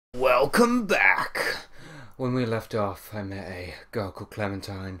Welcome back! When we left off, I met a girl called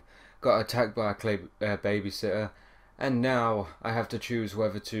Clementine, got attacked by a babysitter, and now I have to choose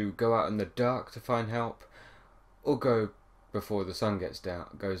whether to go out in the dark to find help, or go before the sun goes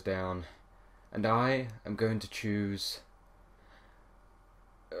down. And I am going to choose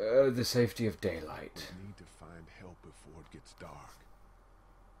the safety of daylight. We need to find help before it gets dark.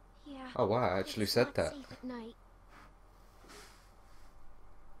 Yeah. Oh wow, I actually said not that. Safe at night.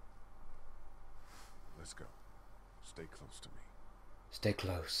 Let's go. Stay close to me. Stay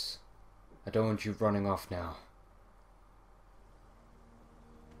close. I don't want you running off now.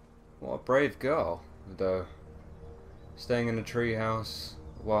 What a brave girl, though. Staying in a treehouse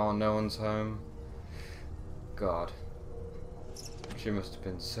while no one's home. God. She must have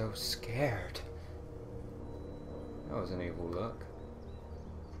been so scared. That was an evil look.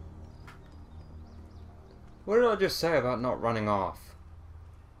 What did I just say about not running off?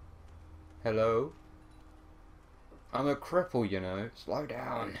 Hello? I'm a cripple, you know. Slow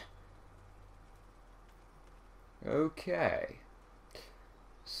down. Okay.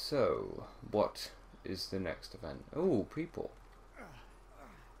 So, what is the next event? Oh, people.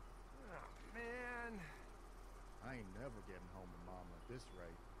 Man, I ain't never getting home to Mom at this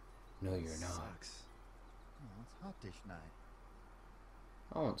rate. No, you're not. Sucks. Oh, it's hot dish night.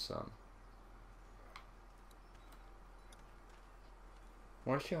 I want some.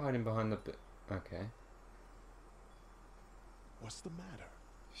 Why is she hiding behind the okay. What's the matter?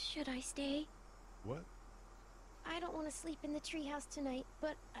 Should I stay? What? I don't want to sleep in the treehouse tonight,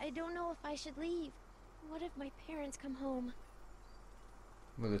 but I don't know if I should leave. What if my parents come home?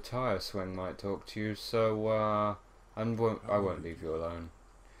 Well, the tire swing might talk to you, so I won't leave you alone.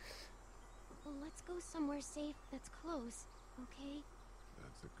 Well, let's go somewhere safe that's close, okay?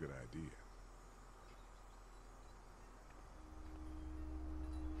 That's a good idea.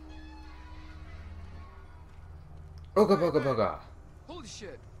 Ooga booga booga! Holy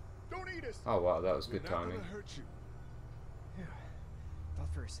shit! Don't eat us! Oh wow, that was good We're not timing. gonna hurt you. Yeah.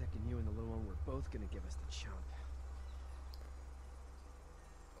 Thought for a second you and the little one were both gonna give us the chump.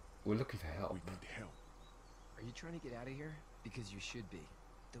 We're looking for help. We need help. Are you trying to get out of here? Because you should be.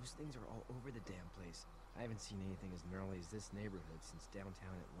 Those things are all over the damn place. I haven't seen anything as gnarly as this neighborhood since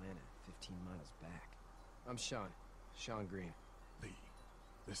downtown Atlanta, 15 miles back. I'm Sean. Sean Green. Lee,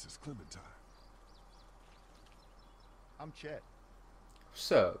 this is Clementine. I'm Chet.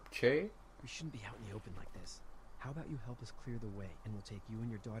 What's up, Che? We shouldn't be out in the open like this. How about you help us clear the way, and we'll take you and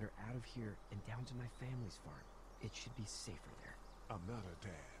your daughter out of here and down to my family's farm. It should be safer there. I'm not her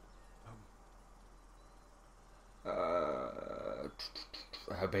dad.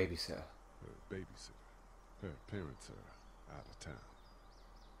 Her babysitter. Her babysitter. Her parents are out of town.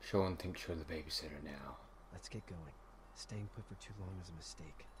 Sean thinks you're the babysitter now. Let's get going. Staying put for too long is a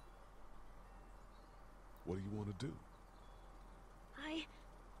mistake. What do you want to do?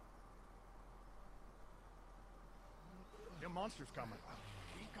 The monster's coming.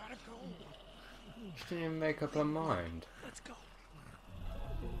 We gotta go. She didn't even make up her mind. Let's go.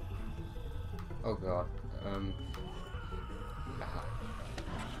 Oh god. Aha.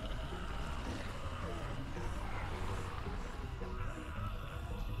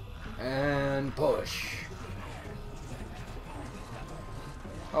 And push.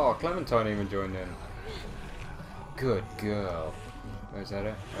 Oh, Clementine even joined in. Good girl. Is that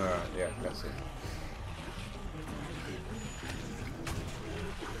it? Alright, yeah, that's it.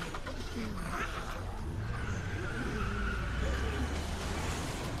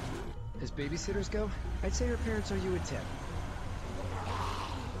 As babysitters go, I'd say her parents owe you a tip.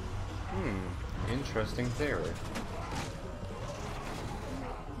 Interesting theory.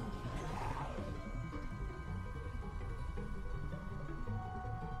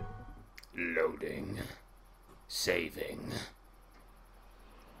 Loading. Saving.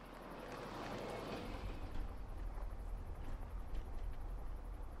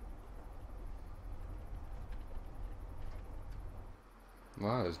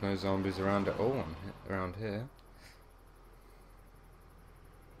 Wow, there's no zombies around at all around here.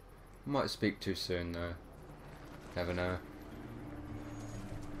 Might speak too soon though. Never know.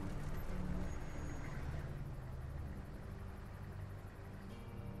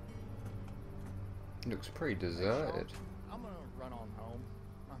 Looks pretty deserted. I'm gonna run on home.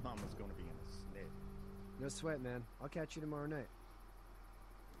 My mama's gonna be in a snit. No sweat, man. I'll catch you tomorrow night.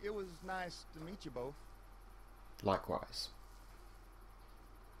 It was nice to meet you both. Likewise.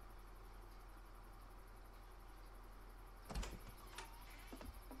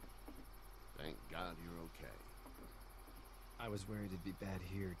 Thank God you're okay. I was worried it'd be bad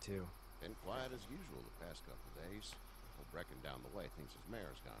here, too. Been quiet as usual the past couple of days. Uncle Brecken down the way thinks his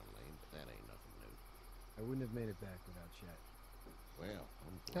mare's gone lame, but that ain't nothing new. I wouldn't have made it back without Chet. Well,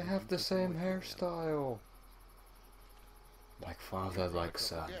 I'm They glad have you the took him same with you then. hairstyle. Like father, You brought a like couple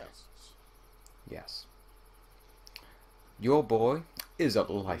son. guests. Yes. Your boy is a Your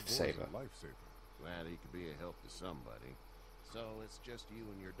boy's lifesaver. a lifesaver. Glad he could be a help to somebody. So it's just you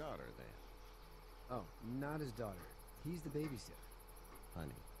and your daughter then. Oh, not his daughter. He's the babysitter.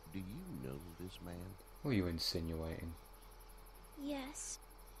 Honey, do you know this man? What are you insinuating? Yes.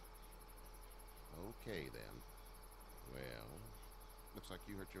 Okay then. Well, looks like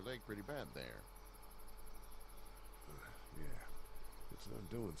you hurt your leg pretty bad there. Yeah, it's not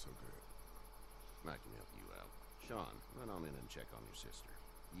doing so good. I can help you out. Sean, run on in and check on your sister.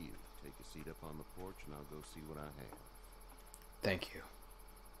 You, take a seat up on the porch and I'll go see what I have. Thank you.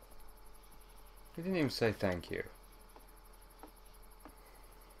 He didn't even say thank you.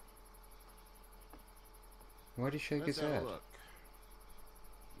 Why'd he shake Let's his have head? a look.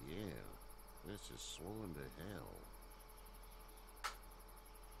 Yeah, this is swollen to hell.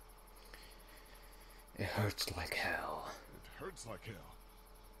 It hurts like hell. It hurts like hell.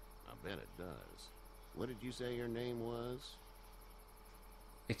 I bet it does. What did you say your name was?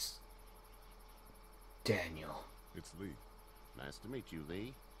 It's Daniel. It's Lee. Nice to meet you,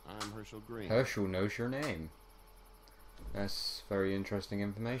 Lee. I'm Hershel Green. Herschel knows your name. That's very interesting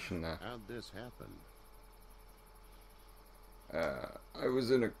information there. How'd this happen? I was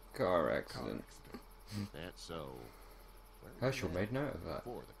in a car Car accident. accident. That's so. Where were Herschel you made at note of that.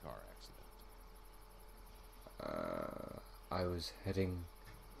 before the car accident? I was heading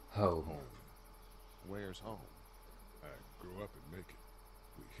home. Home. Where's home? I grew up in Macon.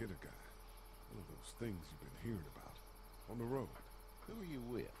 We hit a guy. One of those things you've been hearing about. On the road. Who are you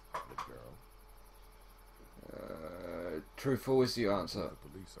with, the girl? Truthful is the answer. The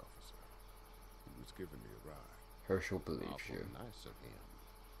police officer. He was giving me a ride. Herschel believes Awful you. nice of him.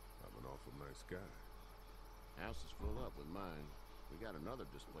 I'm an awful nice guy. House is full up with mine. We got another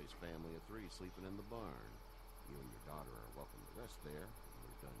displaced family of 3 sleeping in the barn. You and your daughter are welcome to rest there, and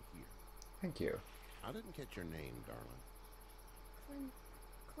we're done here. Thank you. I didn't catch your name, darling.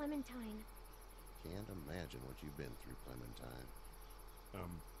 Clementine. Can't imagine what you've been through, Clementine.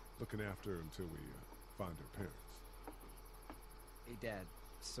 I'm looking after her until we find her parents. Hey, Dad.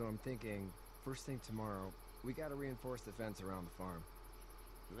 So I'm thinking, first thing tomorrow, we gotta reinforce the fence around the farm.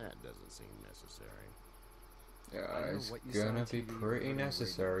 That doesn't seem necessary. I don't know It's what you saw gonna on be TV or pretty heard on the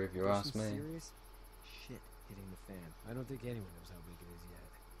necessary if you There's ask some me. serious shit hitting the fan. I don't think anyone knows how big it is yet.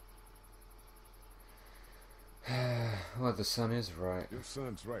 Well, the sun is right. Your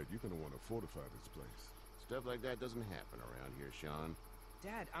son's right. You're going to want to fortify this place. Stuff like that doesn't happen around here, Sean.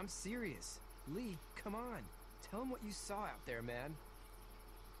 Dad, I'm serious. Lee, come on. Tell him what you saw out there, man.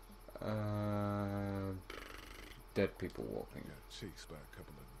 Dead people I walking. got chased by a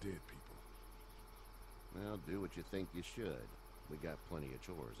couple of dead people. Well, do what you think you should. We got plenty of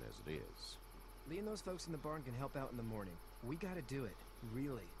chores as it is. Lee and those folks in the barn can help out in the morning. We gotta do it.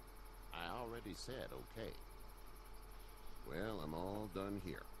 Really. I already said okay. Well, I'm all done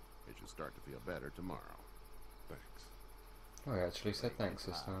here. It should start to feel better tomorrow. Thanks. Oh, I actually said If thanks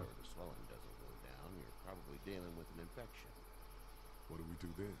the this power time. or the swelling doesn't go down, you're probably dealing with an infection. What do we do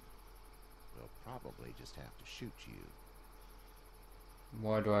then? We'll probably just have to shoot you.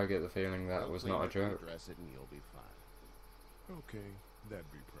 Why do I get the feeling that We'll was clean not a it and joke? dress it and you'll be fine. Okay,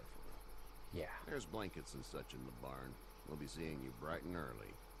 that'd be preferable. Yeah. There's blankets and such in the barn. We'll be seeing you bright and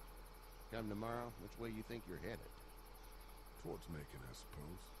early. Come tomorrow, which way you think you're headed? Towards Macon, I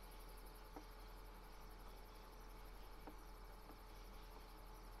suppose.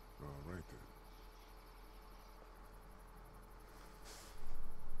 All right then.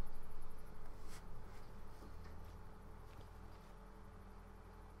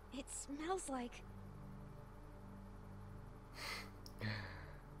 It smells like... It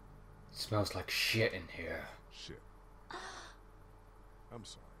smells like shit in here. Shit. I'm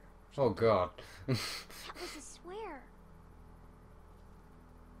sorry. Oh god. That was a swear.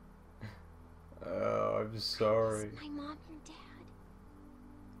 Oh, I'm sorry. It's my mom and dad.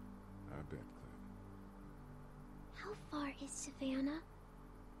 I bet, Clem. How far is Savannah?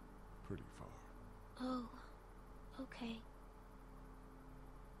 Pretty far. Oh, okay.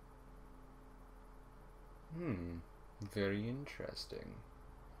 Very interesting.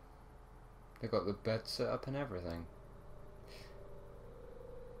 They got the bed set up and everything.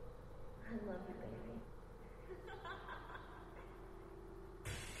 I love you, baby.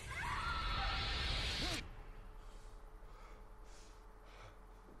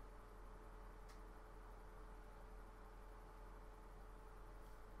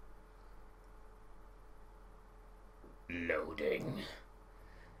 loading.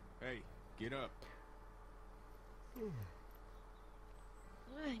 Hey, get up. I'm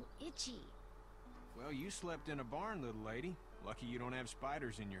itchy. Well, you slept in a barn, little lady. Lucky you don't have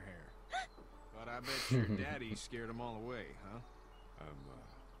spiders in your hair. But I bet your daddy scared them all away, huh? I'm,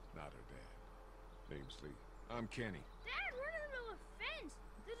 not her dad. Name's Lee. I'm Kenny. Dad, we're in the middle of a fence.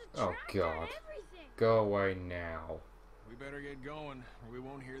 There's a Oh, tractor God. and everything. Go away now. We better get going, or we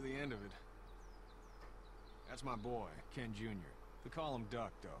won't hear the end of it. That's my boy, Ken Jr. We call him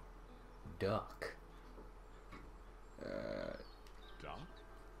Duck, though. Duck. Doc?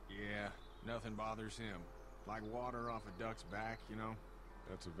 Yeah, nothing bothers him. Like water off a duck's back, you know?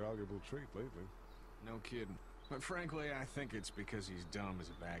 That's a valuable trait lately. No kidding. But frankly, I think it's because he's dumb as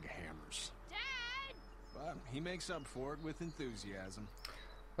a bag of hammers. Dad! But he makes up for it with enthusiasm.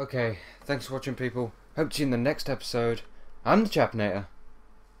 Okay, thanks for watching, people. Hope to see you in the next episode. I'm the Chapinator.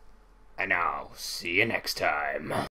 And I'll see you next time.